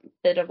picked up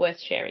that are worth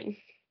sharing?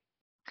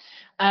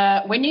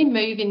 When you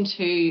move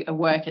into a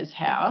worker's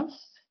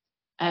house,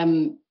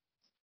 you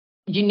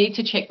need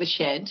to check the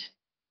shed,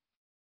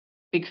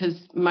 because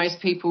most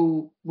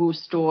people will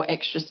store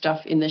extra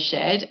stuff in the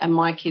shed, and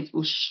my kids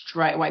will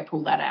straight away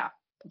pull that out.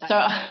 So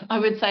I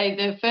would say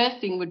the first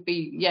thing would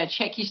be,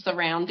 check your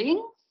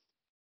surroundings,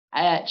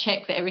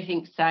 check that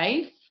everything's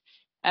safe.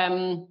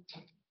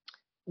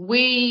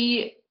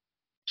 We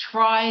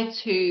try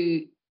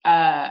to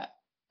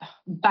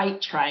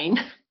bait train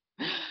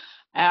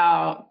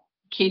our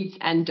kids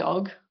and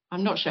dog.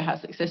 I'm not sure how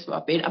successful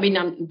I've been. I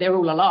mean, they're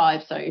all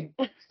alive, so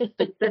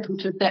successful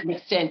to a certain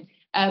extent.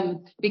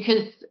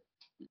 Because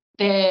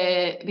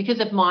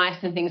of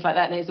mice and things like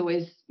that, there's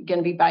always going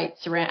to be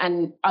baits around,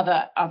 and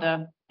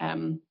other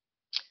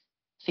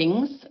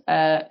things.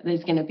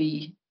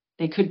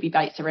 There could be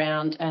baits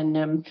around,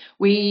 and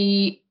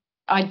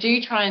I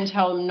do try and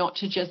tell them not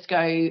to just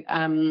go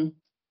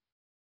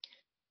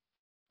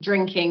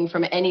drinking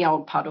from any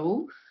old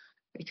puddle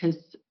because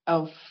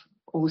of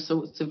all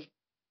sorts of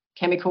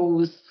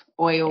chemicals,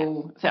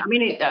 oil. So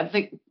I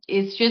think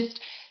it's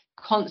just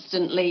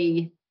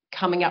constantly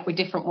coming up with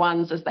different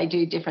ones as they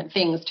do different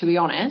things, to be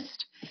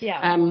honest.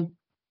 Yeah.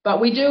 But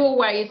we do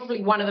always,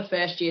 probably one of the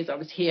first years I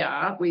was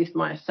here with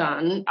my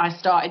son, I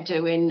started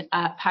doing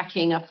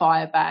packing a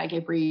fire bag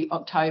every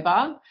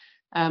October,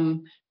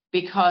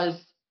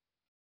 because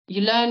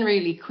you learn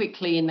really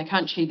quickly in the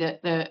country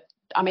that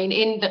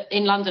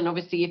in London,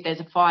 obviously, if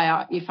there's a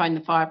fire, you phone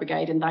the fire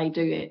brigade and they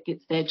do it.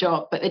 It's their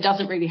job. But it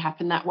doesn't really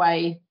happen that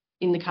way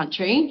in the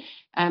country.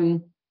 I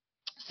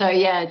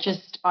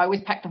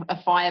always packed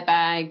a fire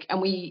bag,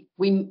 and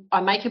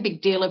I make a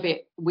big deal of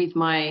it with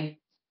my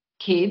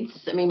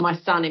kids. I mean, my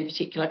son in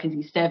particular, because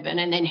he's 7,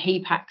 and then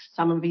he packs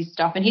some of his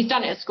stuff, and he's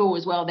done it at school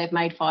as well. They've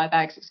made fire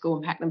bags at school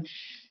and packed them.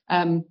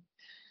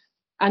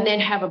 And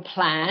then have a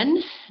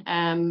plan.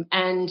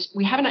 And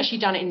we haven't actually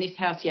done it in this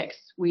house yet,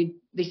 because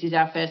this is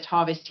our first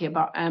harvest here,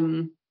 but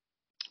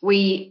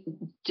we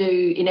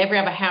do, in every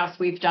other house,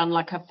 we've done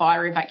like a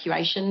fire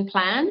evacuation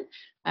plan,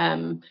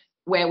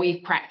 where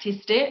we've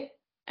practiced it,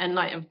 and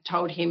like I've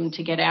told him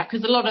to get out,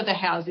 because a lot of the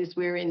houses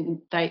we're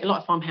in, a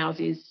lot of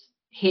farmhouses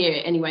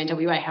here anyway in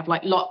WA have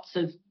like lots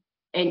of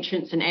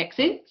entrance and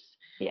exits.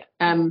 Yeah.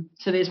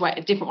 So there's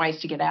different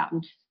ways to get out,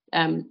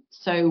 and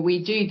so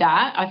we do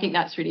that. I think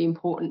that's really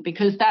important,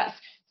 because that's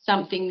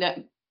something that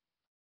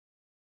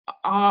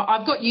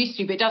I've got used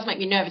to, but it does make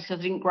me nervous because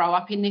I didn't grow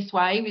up in this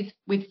way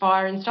with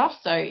fire and stuff.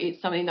 So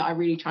it's something that I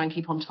really try and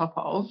keep on top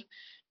of.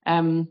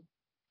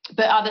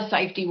 but other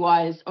safety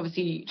wise,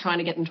 obviously trying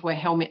to get them to wear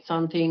helmets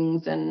on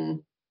things,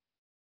 and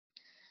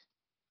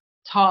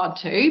it's hard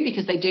to,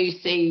 because they do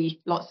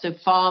see lots of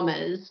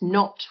farmers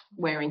not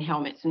wearing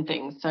helmets and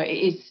things. So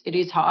it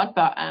is hard,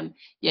 but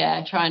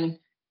try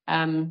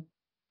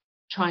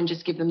and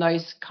just give them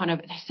those kind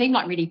of, they seem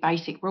like really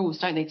basic rules,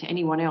 don't they? To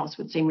anyone else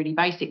would seem really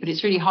basic, but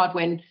it's really hard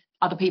when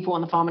other people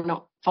on the farm are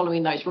not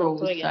following those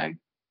rules. So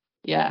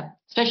yeah,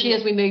 especially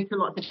as we move to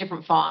lots of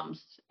different farms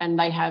and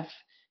they have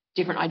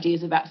different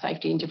ideas about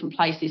safety in different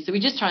places. So we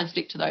just try and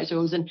stick to those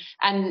rules, and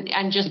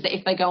just that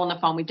if they go on the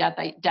farm with Dad,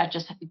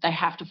 they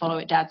have to follow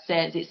what Dad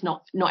says. It's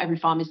not every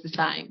farm is the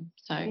same.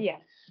 So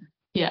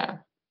yeah.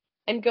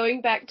 And going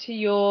back to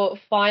your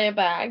fire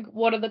bag,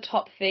 what are the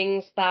top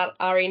things that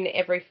are in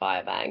every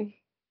fire bag?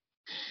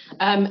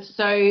 I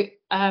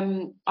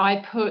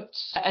put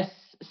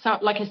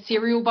like a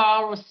cereal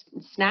bar or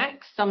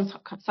snack, some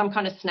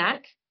kind of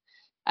snack,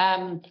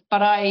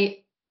 but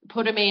I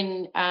put them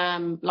in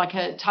like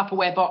a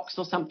Tupperware box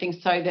or something,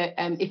 so that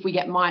if we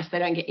get mice, they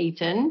don't get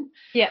eaten.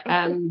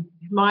 Yeah.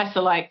 Mice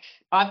are like,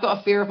 I've got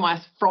a fear of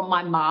mice from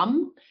my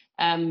mum.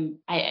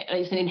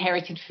 It's an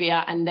inherited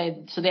fear, and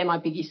they're my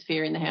biggest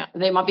fear in the house.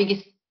 They're my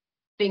biggest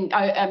thing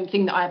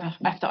that I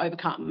have to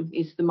overcome,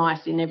 is the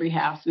mice in every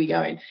house we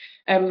go in.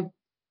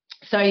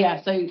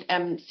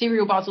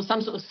 Cereal bars or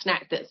some sort of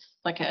snack that's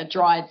like a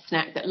dried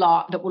snack that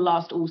will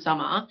last all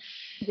summer.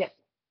 Yeah.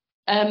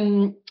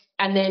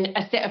 And then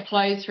a set of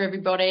clothes for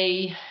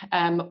everybody,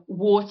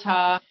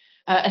 water,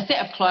 a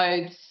set of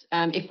clothes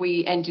if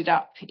we ended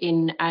up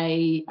in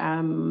a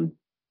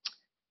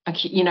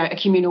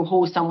communal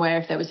hall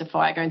somewhere, if there was a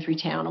fire going through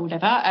town or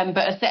whatever.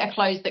 But a set of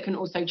clothes that can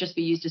also just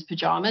be used as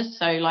pajamas,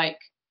 so like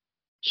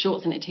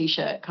shorts and a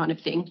t-shirt kind of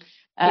thing.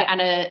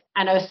 And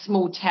a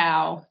small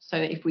towel, so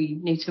that if we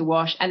need to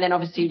wash. And then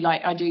obviously,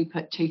 like, I do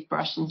put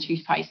toothbrush and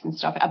toothpaste and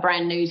stuff, a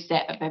brand new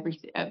set of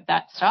everything, of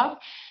that stuff.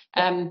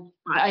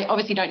 I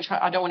obviously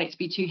I don't want it to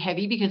be too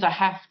heavy, because it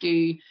has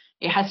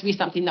to be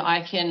something that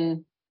I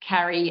can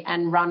carry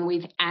and run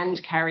with,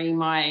 and carry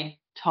my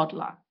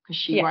toddler, because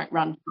she won't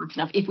run fast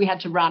enough if we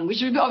had to run,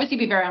 which would obviously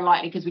be very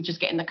unlikely because we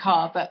just get in the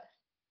car, but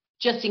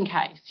just in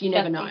case, you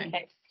never know.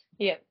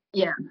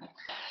 Yeah.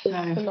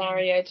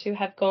 Scenario to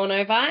have gone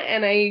over,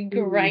 and a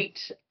great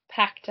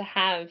pack to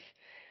have.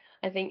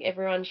 I think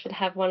everyone should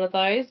have one of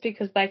those,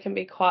 because they can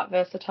be quite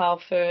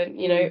versatile for,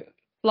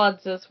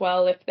 floods as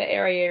well, if the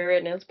area you're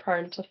in is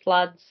prone to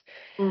floods.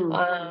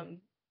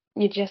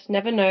 You just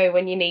never know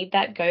when you need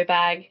that go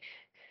bag.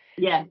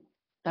 Yeah,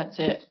 that's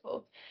it.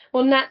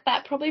 Well, Nat,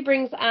 that probably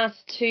brings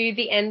us to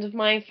the end of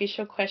my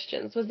official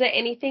questions. Was there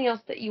anything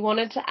else that you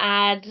wanted to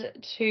add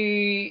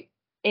to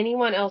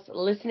anyone else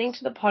listening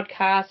to the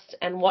podcast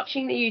and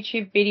watching the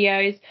YouTube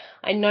videos?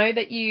 I know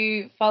that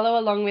you follow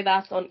along with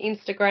us on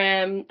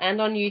Instagram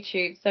and on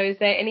YouTube. So is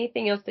there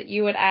anything else that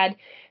you would add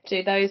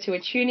to those who are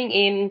tuning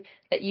in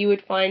that you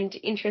would find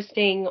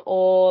interesting,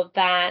 or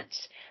that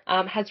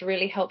has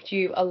really helped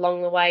you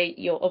along the way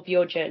of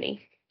your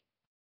journey?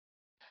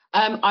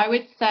 I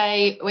would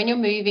say when you're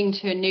moving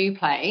to a new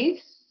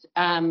place,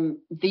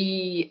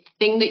 the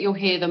thing that you'll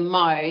hear the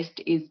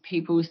most is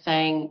people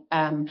saying,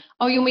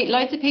 you'll meet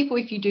loads of people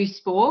if you do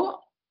sport.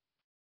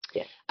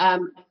 Yeah.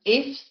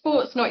 If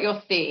sport's not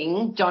your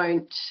thing,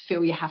 don't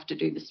feel you have to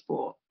do the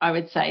sport. I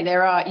would say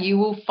you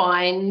will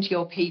find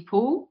your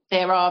people.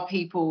 There are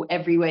people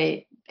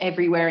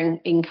everywhere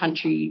in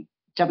country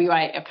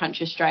WA or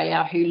country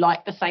Australia who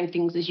like the same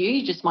things as you.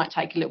 You just might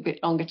take a little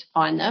bit longer to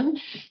find them.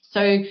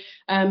 So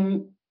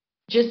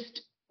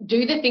just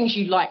do the things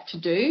you like to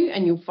do,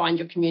 and you'll find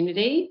your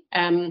community.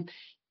 And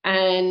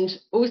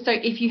also,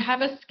 if you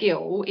have a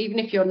skill, even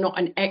if you're not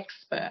an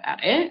expert at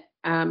it,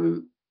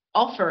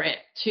 offer it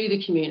to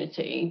the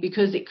community,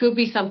 because it could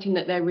be something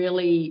that they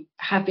really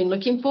have been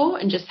looking for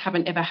and just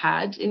haven't ever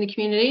had in the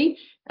community.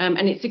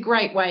 And it's a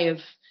great way of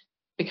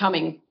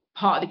becoming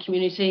part of the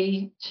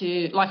community,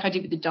 like I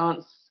did with the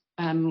dance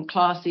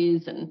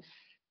classes, and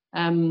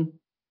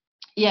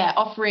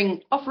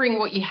offering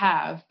what you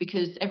have,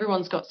 because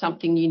everyone's got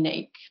something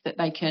unique that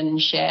they can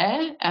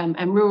share,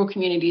 and rural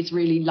communities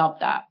really love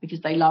that, because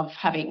they love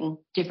having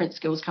different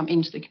skills come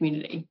into the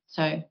community.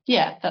 So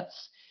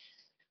that's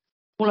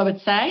all I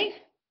would say.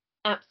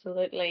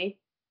 Absolutely.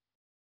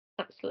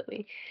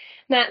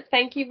 Nat,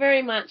 thank you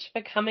very much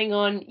for coming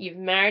on. You've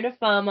married a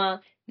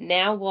farmer.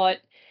 Now what?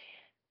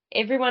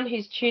 Everyone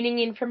who's tuning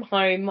in from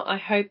home, I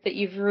hope that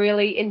you've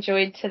really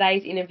enjoyed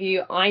today's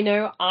interview. I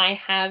know I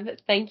have.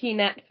 Thank you,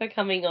 Nat, for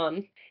coming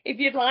on. If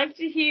you'd like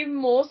to hear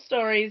more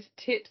stories,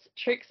 tips,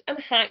 tricks, and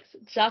hacks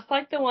just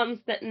like the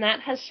ones that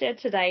Nat has shared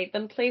today,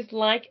 then please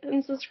like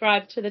and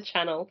subscribe to the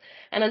channel.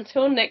 And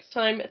until next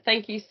time,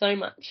 thank you so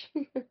much.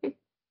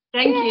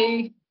 Thank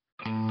you.